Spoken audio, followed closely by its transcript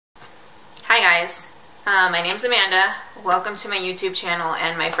guys, my name's Amanda. Welcome to my YouTube channel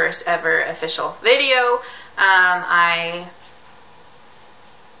and my first ever official video. I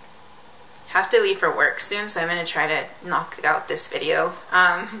have to leave for work soon, so I'm going to try to knock out this video.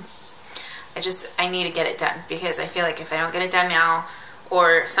 I need to get it done because I feel like if I don't get it done now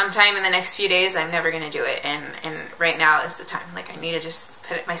or sometime in the next few days, I'm never going to do it, and right now is the time. Like, I need to just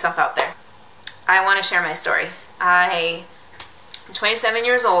put myself out there. I want to share my story. I'm 27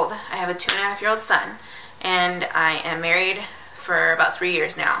 years old. I have a 2.5-year-old son, and I am married for about 3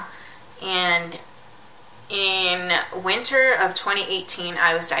 years now. And in winter of 2018,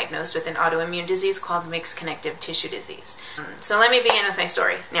 I was diagnosed with an autoimmune disease called mixed connective tissue disease. So let me begin with my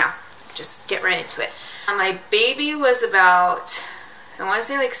story. Now, just get right into it. My baby was about, I want to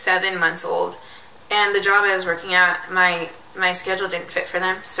say like 7 months old, and the job I was working at, my schedule didn't fit for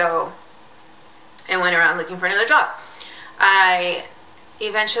them, so I went around looking for another job. I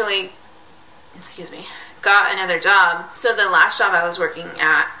eventually, got another job. So the last job I was working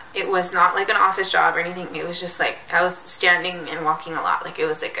at, it was not like an office job or anything. It was just like, I was standing and walking a lot. Like, it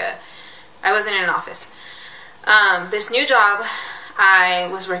was like I wasn't in an office. This new job, I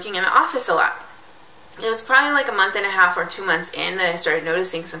was working in an office a lot. It was probably like a month and a half or 2 months in that I started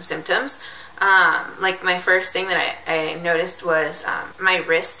noticing some symptoms. Like, my first thing that I noticed was my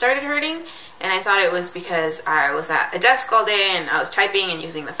wrist started hurting, and I thought it was because I was at a desk all day and I was typing and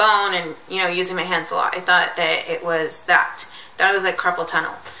using the phone and, using my hands a lot. I thought that it was that. I thought it was like carpal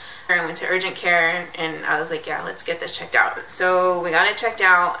tunnel. I went to urgent care and I was like, yeah, let's get this checked out. So we got it checked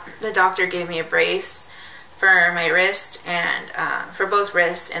out. The doctor gave me a brace for my wrist and for both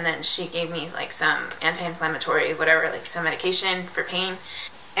wrists, and then she gave me like some anti-inflammatory, whatever, like some medication for pain.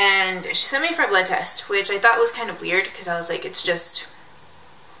 And she sent me for a blood test, which I thought was kind of weird because I was like, it's just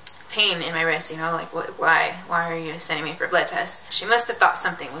pain in my wrist, like why are you sending me for a blood test? She must have thought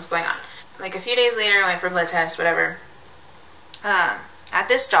something was going on. Like, a few days later, I went for a blood test, whatever. At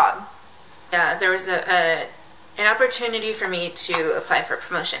this job, there was an opportunity for me to apply for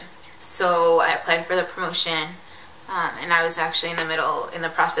promotion. So I applied for the promotion, and I was actually in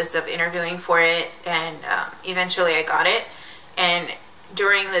the process of interviewing for it, and eventually I got it. And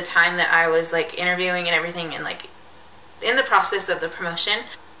during the time that I was like interviewing and everything, and like in the process of the promotion,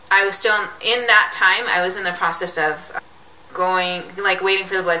 I was still in that time. I was in the process of waiting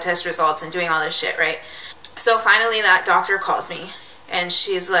for the blood test results and doing all this shit, right? So finally, that doctor calls me, and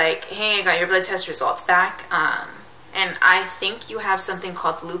she's like, "Hey, I got your blood test results back, and I think you have something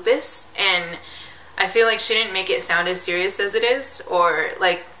called lupus." And I feel like she didn't make it sound as serious as it is, or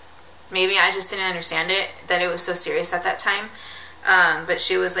like maybe I just didn't understand it, that it was so serious at that time. But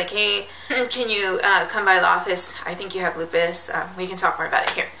she was like, "Hey, can you come by the office? I think you have lupus. We can talk more about it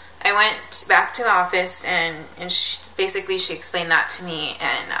here." I went back to the office, and she explained that to me,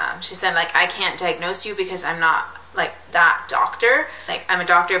 and she said, like, I can't diagnose you because I'm not like that doctor. Like, I'm a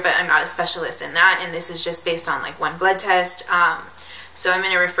doctor, but I'm not a specialist in that, and this is just based on like one blood test. So I'm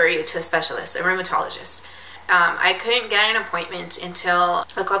going to refer you to a specialist, a rheumatologist. I couldn't get an appointment until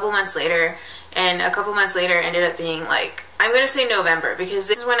a couple months later, and a couple months later ended up being like, I'm going to say November, because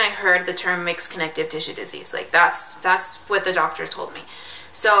this is when I heard the term mixed connective tissue disease. Like, that's what the doctor told me.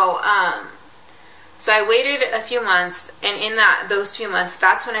 So, so I waited a few months, and in those few months,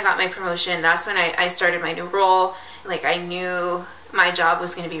 that's when I got my promotion. That's when I started my new role. Like, I knew my job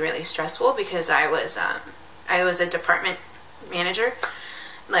was going to be really stressful because I was a department manager.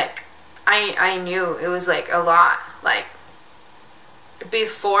 Like, I knew it was like a lot. Like,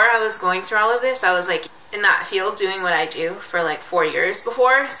 before I was going through all of this, I was like in that field doing what I do for like 4 years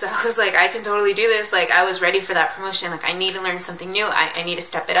before. So I was like, I can totally do this. Like, I was ready for that promotion. Like, I need to learn something new. I need to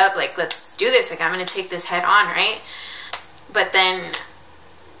step it up. Like, let's do this. Like, I'm going to take this head on, right? But then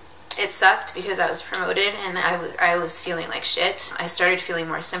it sucked because I was promoted and I was feeling like shit. I started feeling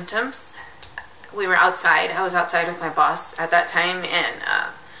more symptoms. We were outside. I was outside with my boss at that time,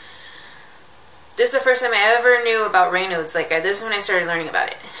 and this is the first time I ever knew about Raynaud's. Like, this is when I started learning about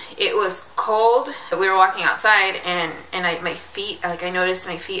it. It was cold. We were walking outside, and my feet, like, I noticed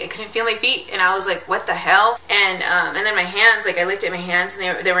my feet. I couldn't feel my feet, and I was like, what the hell? And then my hands, like, I looked at my hands,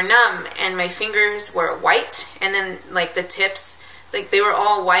 and they were numb, and my fingers were white, and then, like, the tips, like, they were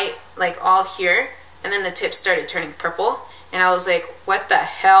all white, like, all here, and then the tips started turning purple, and I was like, what the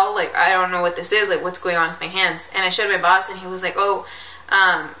hell? Like, I don't know what this is. Like, what's going on with my hands? And I showed my boss, and he was like, oh,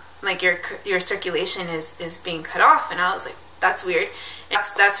 like, your circulation is being cut off. And I was like, that's weird. And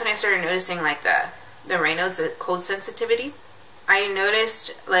that's when I started noticing like the Raynaud's, the cold sensitivity. I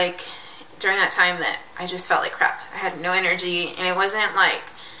noticed like during that time that I just felt like crap. I had no energy, and it wasn't like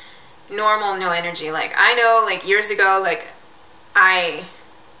normal no energy. Like, I know, like, years ago, like, I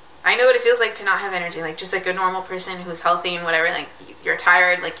I know what it feels like to not have energy, like just like a normal person who's healthy and whatever, like you're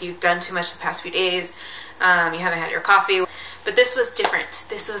tired, like you've done too much the past few days, you haven't had your coffee. But this was different.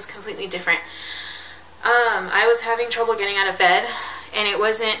 This was completely different. I was having trouble getting out of bed, and it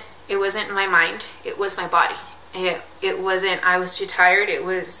wasn't my mind, it was my body. It wasn't, I was too tired, it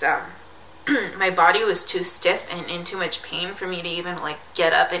was, my body was too stiff and in too much pain for me to even like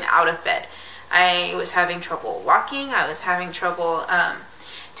get up and out of bed. I was having trouble walking, I was having trouble,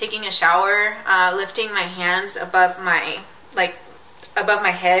 taking a shower, lifting my hands above my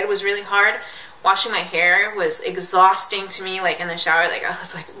head was really hard. Washing my hair was exhausting to me, like in the shower, like I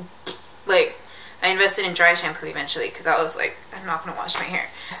was like I invested in dry shampoo eventually because I was like, I'm not gonna wash my hair.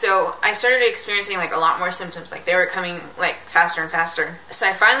 So I started experiencing like a lot more symptoms, like they were coming like faster and faster. So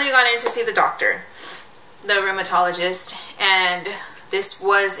I finally got in to see the doctor, the rheumatologist, and this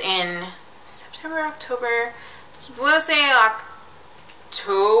was in September, October, we'll say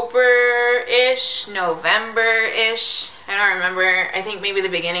October-ish, November-ish, I don't remember, I think maybe the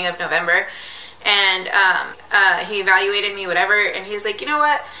beginning of November. And he evaluated me, whatever, and he's like, you know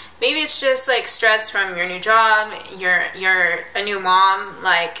what, maybe it's just like stress from your new job, you're a new mom,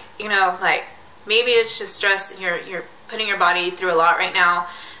 like, you know, like maybe it's just stress, you're putting your body through a lot right now,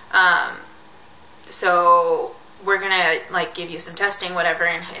 so we're gonna like give you some testing, whatever,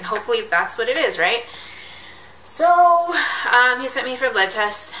 and hopefully that's what it is, right? So he sent me for blood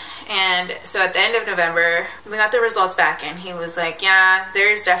tests, and so at the end of November we got the results back, and he was like, yeah,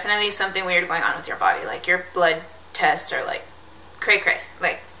 there's definitely something weird going on with your body, like your blood tests are like cray cray,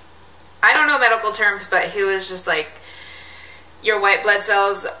 like I don't know medical terms, but he was just like, your white blood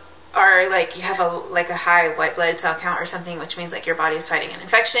cells are like, you have a high white blood cell count or something, which means like your body's fighting an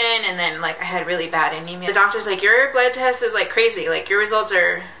infection. And then like I had really bad anemia. The doctor's like, your blood test is like crazy, like your results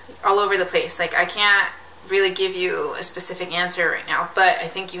are all over the place, like I can't really give you a specific answer right now, but I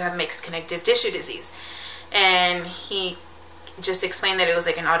think you have mixed connective tissue disease. And he just explained that it was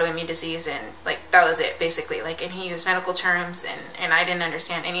like an autoimmune disease, and like that was it basically, like, and he used medical terms, and I didn't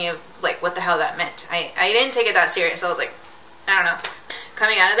understand any of like what the hell that meant. I didn't take it that serious. I was like, I don't know.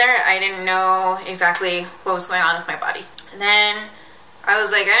 Coming out of there, I didn't know exactly what was going on with my body. And then I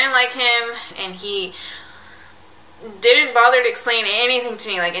was like, I didn't like him, and he didn't bother to explain anything to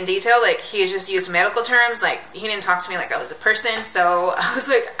me like in detail. Like he just used medical terms, like he didn't talk to me like I was a person. So I was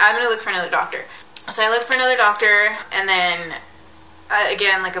like, I'm gonna look for another doctor. So I looked for another doctor, and then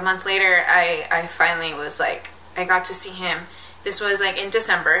again, like a month later, I finally was like, I got to see him. This was like in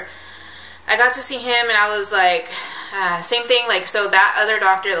December. I got to see him, and I was like, same thing, like, so that other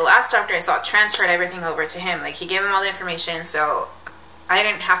doctor, the last doctor I saw, transferred everything over to him. Like he gave him all the information, so I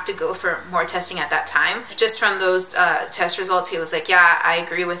didn't have to go for more testing at that time. Just from those test results, he was like, yeah, I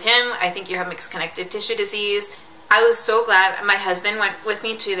agree with him. I think you have mixed connective tissue disease. I was so glad my husband went with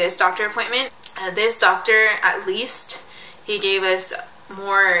me to this doctor appointment. This doctor, at least, he gave us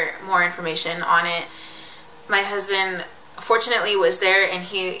more information on it. My husband, fortunately, was there, and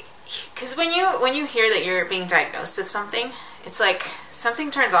because when you hear that you're being diagnosed with something, it's like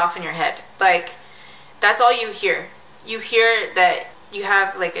something turns off in your head. Like that's all you hear. You hear that you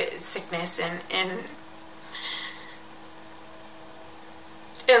have like a sickness, and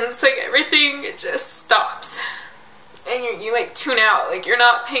it's like everything just stops, and you like tune out, like you're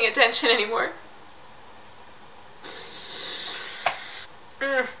not paying attention anymore.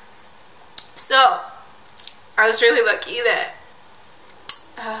 So I was really lucky that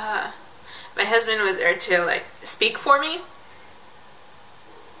my husband was there to like speak for me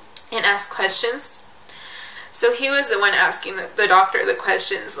and ask questions. So he was the one asking the doctor the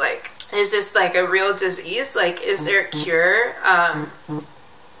questions, like, is this like a real disease? Like, is there a cure?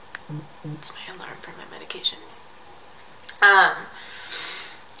 It's my alarm for my medication.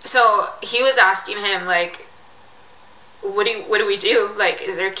 So he was asking him like, what do we do? Like,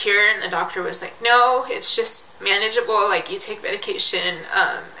 is there a cure? And the doctor was like, no, it's just manageable. Like, you take medication,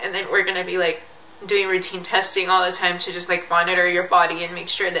 and then we're gonna be like doing routine testing all the time to just like monitor your body and make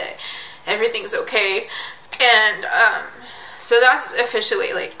sure that everything's okay. And so that's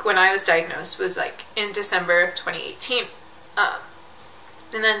officially like when I was diagnosed, was like in December of 2018.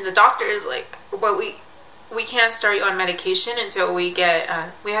 And then the doctor is like, well, we can't start you on medication until we get,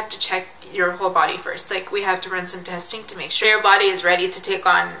 we have to check your whole body first. Like, we have to run some testing to make sure your body is ready to take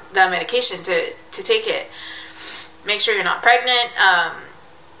on the medication, to take it. Make sure you're not pregnant.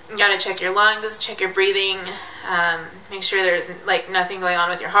 You gotta check your lungs, check your breathing, make sure there's like nothing going on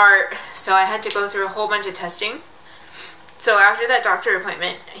with your heart. So I had to go through a whole bunch of testing. So after that doctor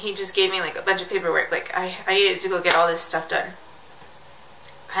appointment, he just gave me like a bunch of paperwork. Like I needed to go get all this stuff done.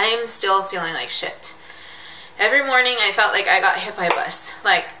 I'm still feeling like shit. every morning I felt like I got hit by a bus.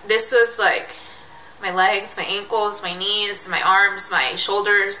 Like, this was like my legs, my ankles, my knees, my arms, my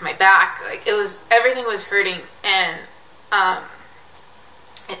shoulders, my back. Like, it was, everything was hurting. And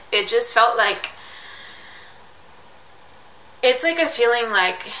it just felt like, it's like a feeling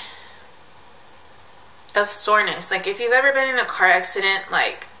like of soreness. Like, if you've ever been in a car accident,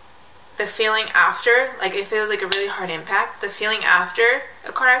 like the feeling after, like it feels like a really hard impact. The feeling after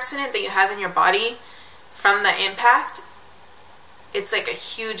a car accident that you have in your body from the impact, it's like a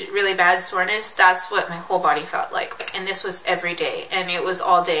huge, really bad soreness. That's what my whole body felt like. And this was every day, and it was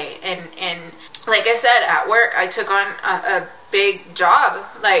all day. And like I said, at work, I took on a big job.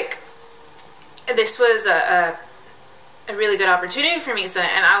 Like, this was a really good opportunity for me. So,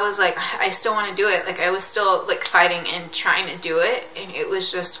 and I was like, I still want to do it. Like, I was still like fighting and trying to do it, and it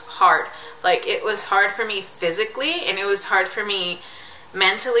was just hard. Like, it was hard for me physically, and it was hard for me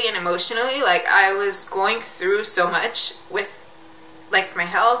mentally and emotionally. Like, I was going through so much with like my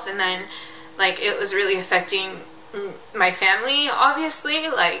health, and then like it was really affecting my family, obviously.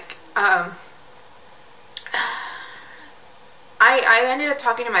 Like, I ended up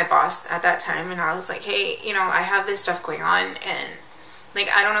talking to my boss at that time, and I was like, hey, you know, I have this stuff going on, and like,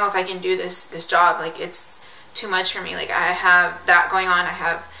 I don't know if I can do this job. Like, it's too much for me. Like, I have that going on. I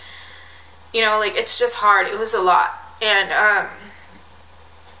have, you know, like, it's just hard. It was a lot. And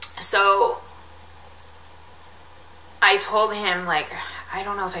so I told him, like, I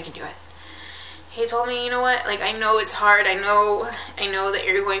don't know if I can do it. He told me, you know what, like, I know it's hard. I know that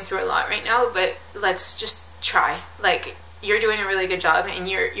you're going through a lot right now, but let's just try. Like, you're doing a really good job, and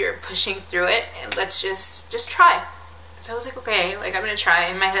you're pushing through it, and let's just try. So I was like, okay, like, I'm gonna try.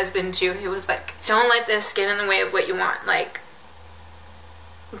 And my husband too, he was like, don't let this get in the way of what you want. Like,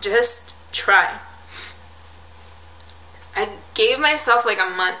 just try. I gave myself like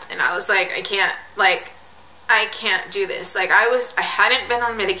a month, and I was like, I can't do this. Like, I hadn't been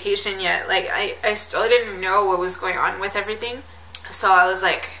on medication yet. Like, I still didn't know what was going on with everything. So I was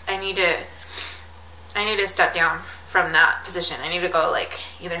like, I need to step down from that position. I need to go, like,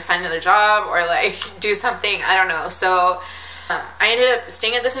 either find another job or like do something. I don't know. So I ended up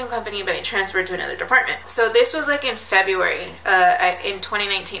staying at the same company, but I transferred to another department. So this was like in February, in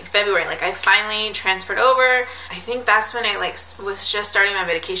 2019, February. Like, I finally transferred over. I think that's when I like was just starting my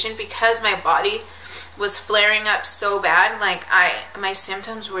medication, because my body was flaring up so bad. Like, my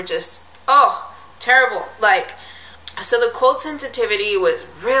symptoms were just, oh, terrible. Like, so the cold sensitivity was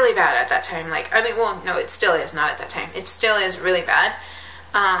really bad at that time. Like, I mean, well, no, it still is. Not at that time. It still is really bad.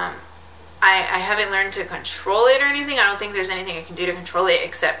 I haven't learned to control it or anything. I don't think there's anything I can do to control it,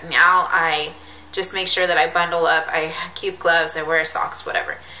 except now I just make sure that I bundle up. I keep gloves. I wear socks,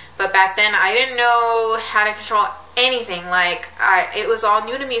 whatever. But back then, I didn't know how to control anything. Like, it was all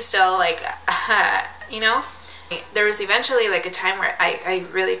new to me still. Like, you know? There was eventually like a time where I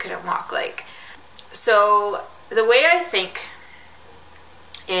really couldn't walk. Like, so the way I think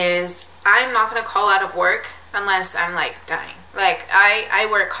is, I'm not going to call out of work unless I'm like dying. Like, I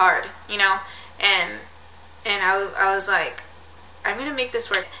work hard, you know, and I was like, I'm going to make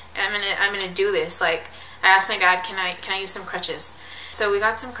this work, and I'm going to do this. Like, I asked my dad, can I use some crutches? So we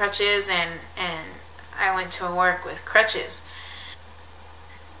got some crutches, and I went to work with crutches.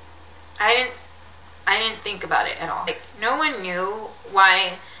 I didn't think about it at all. Like, no one knew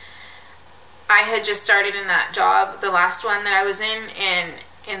why I had just started in that job, the last one that I was in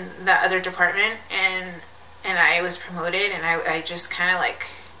that other department, and I was promoted, and I just kind of like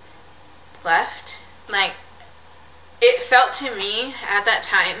left. Like, it felt to me at that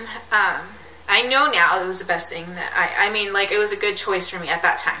time, I know now it was the best thing that I mean, like, it was a good choice for me at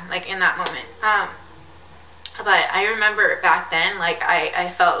that time, like, in that moment. But I remember back then, like, I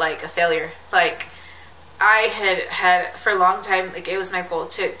felt like a failure. Like, I had for a long time, like, it was my goal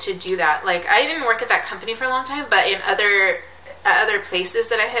to do that. Like, I didn't work at that company for a long time, but in other places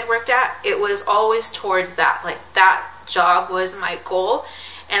that I had worked at, it was always towards that. Like, that job was my goal,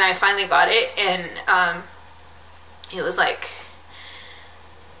 and I finally got it, and it was like,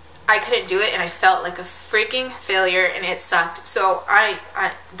 I couldn't do it, and I felt like a freaking failure, and it sucked. So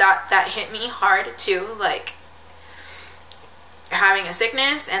that hit me hard too, like, having a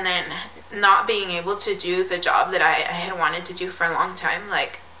sickness and then not being able to do the job that I had wanted to do for a long time.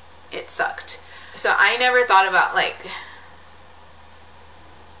 Like, it sucked. So I never thought about like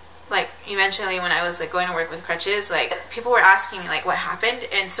eventually when I was like going to work with crutches, like, people were asking me like what happened,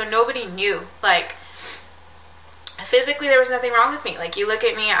 and so nobody knew. Like, physically there was nothing wrong with me. Like, you look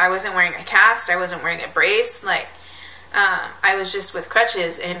at me, I wasn't wearing a cast, I wasn't wearing a brace. Like, I was just with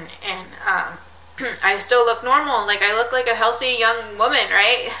crutches, and I still look normal. Like, I look like a healthy young woman,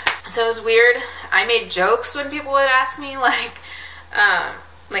 right? So it was weird. I made jokes when people would ask me, like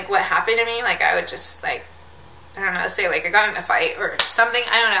what happened to me. Like, I would just, like, I don't know, say, like, I got in a fight or something.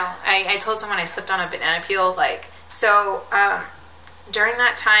 I don't know. I told someone I slipped on a banana peel, like, so, during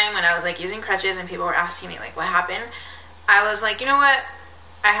that time when I was, like, using crutches and people were asking me, like, what happened, I was like, you know what?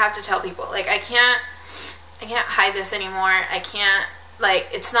 I have to tell people. Like, I can't hide this anymore. I can't, like,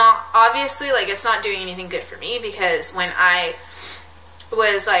 it's not, obviously, like, it's not doing anything good for me, because when I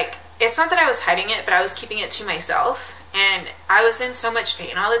was, like, it's not that I was hiding it, but I was keeping it to myself, and I was in so much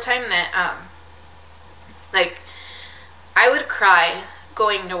pain all the time that, like, I would cry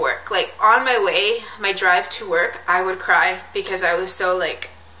going to work. Like, on my way, my drive to work, I would cry because I was so, like,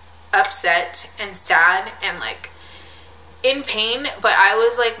 upset and sad and, like, in pain. But I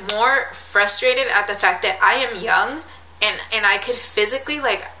was, like, more frustrated at the fact that I am young, and I could physically,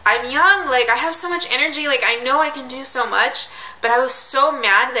 like, I'm young, like, I have so much energy, like, I know I can do so much, but I was so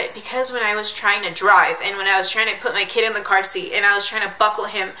mad that because when I was trying to drive and when I was trying to put my kid in the car seat and I was trying to buckle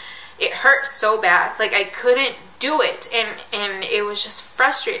him, it hurt so bad. Like, I couldn't do it, and it was just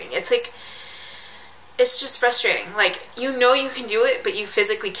frustrating. It's like, it's just frustrating. Like, you know you can do it, but you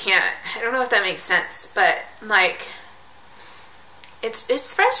physically can't. I don't know if that makes sense, but, like,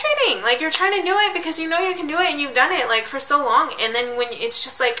 it's frustrating. Like, you're trying to do it because you know you can do it and you've done it, like, for so long, and then when it's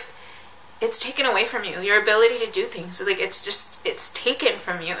just, like, it's taken away from you, your ability to do things. Like, it's taken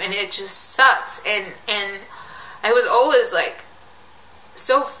from you, and it just sucks. And I was always, like,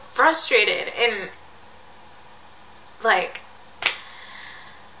 so frustrated, and, like,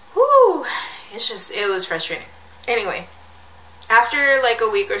 whoo, it was frustrating. Anyway, after, like, a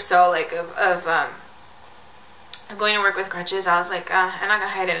week or so, like, of going to work with crutches, I was like, I'm not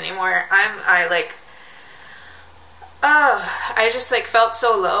gonna hide it anymore. I just, like, felt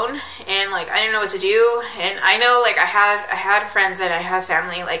so alone, and, like, I didn't know what to do. And I know, like, I had friends and I have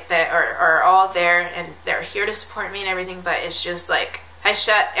family, like, that are all there, and they're here to support me and everything, but it's just, like, I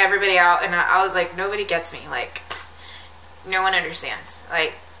shut everybody out, and I was like, nobody gets me, like, no one understands,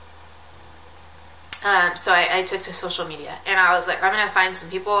 like, so I took to social media, and I was like, I'm gonna find some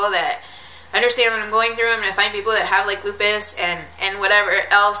people that understand what I'm going through. I'm gonna find people that have, like, lupus and whatever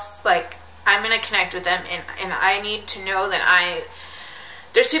else, like, I'm gonna connect with them, and I need to know that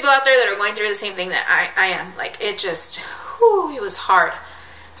there's people out there that are going through the same thing that I am. Like, it just, whew, it was hard.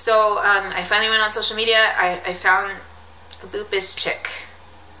 So, I finally went on social media. I found Lupus chick.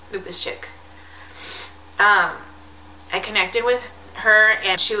 I connected with her,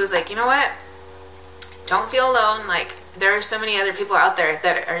 and she was like, you know what? Don't feel alone. Like, there are so many other people out there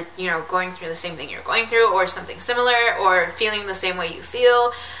that are, you know, going through the same thing you're going through, or something similar, or feeling the same way you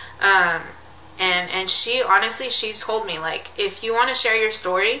feel. And she, honestly, she told me, like, if you want to share your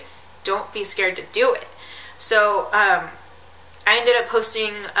story, don't be scared to do it. So, I ended up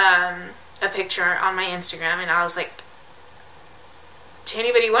posting, a picture on my Instagram, and I was like, to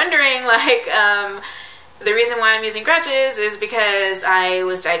anybody wondering, like, the reason why I'm using crutches is because I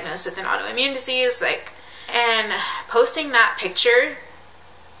was diagnosed with an autoimmune disease, like, and posting that picture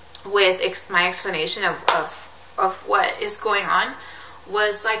with my explanation of what is going on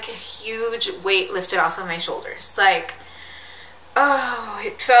was like a huge weight lifted off of my shoulders. Like, oh,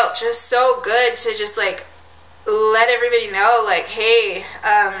 it felt just so good to just, like, let everybody know, like, hey,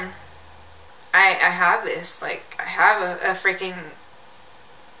 I have this, like, I have a freaking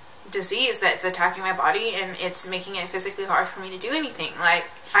disease that's attacking my body, and it's making it physically hard for me to do anything. Like,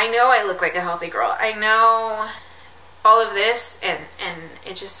 I know I look like a healthy girl, I know all of this, and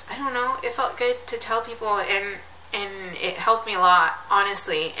it just, I don't know, it felt good to tell people, and it helped me a lot,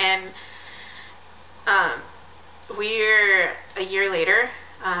 honestly. And we're a year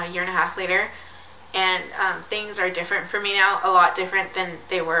and a half later, and things are different for me now, a lot different than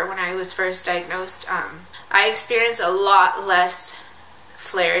they were when I was first diagnosed. I experience a lot less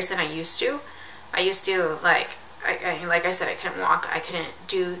flares than I used to. I used to, like I said, I couldn't walk, I couldn't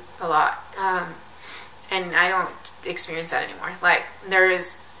do a lot, and I don't experience that anymore. Like,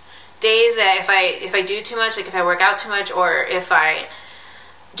 there's days that if I do too much, like if I work out too much, or if I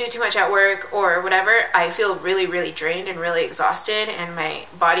do too much at work or whatever, I feel really, really drained and really exhausted, and my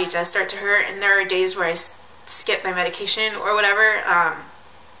body does start to hurt. And there are days where I skip my medication or whatever,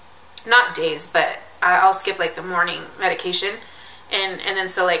 not days, but I'll skip, like, the morning medication, and then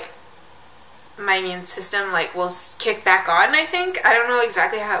so, like, my immune system, like, will kick back on, I think. I don't know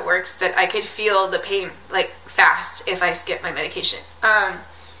exactly how it works, but I could feel the pain, like, fast if I skip my medication.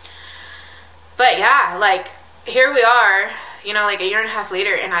 But yeah, like, here we are, you know, like, a year and a half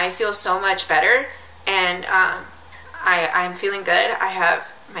later, and I feel so much better, and I'm feeling good. I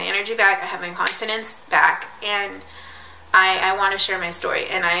have my energy back, I have my confidence back, and I want to share my story,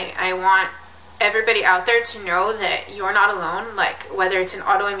 and I want everybody out there to know that you're not alone. Like, whether it's an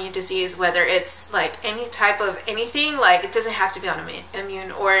autoimmune disease, whether it's like any type of anything, like it doesn't have to be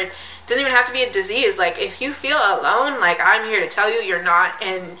autoimmune, or it doesn't even have to be a disease. Like, if you feel alone, like, I'm here to tell you you're not.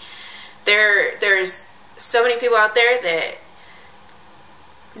 And there's so many people out there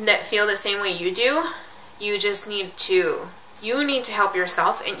that feel the same way you do. You just need to help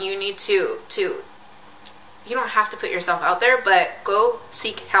yourself, and you need to you don't have to put yourself out there, but go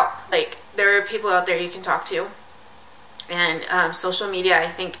seek help. Like, there are people out there you can talk to, and social media, I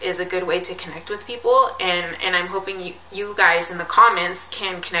think, is a good way to connect with people, and I'm hoping you guys in the comments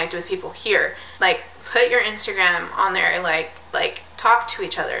can connect with people here. Like, put your Instagram on there, like talk to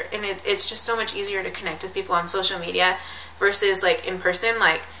each other, and it's just so much easier to connect with people on social media versus like in person.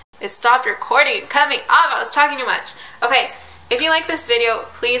 Like, it stopped recording and cut me off. I was talking too much. Okay, if you like this video,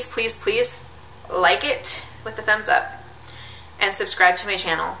 please like it with a thumbs up and subscribe to my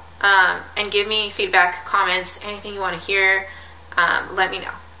channel, and give me feedback, comments, anything you want to hear. Let me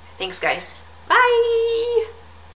know. Thanks, guys. Bye.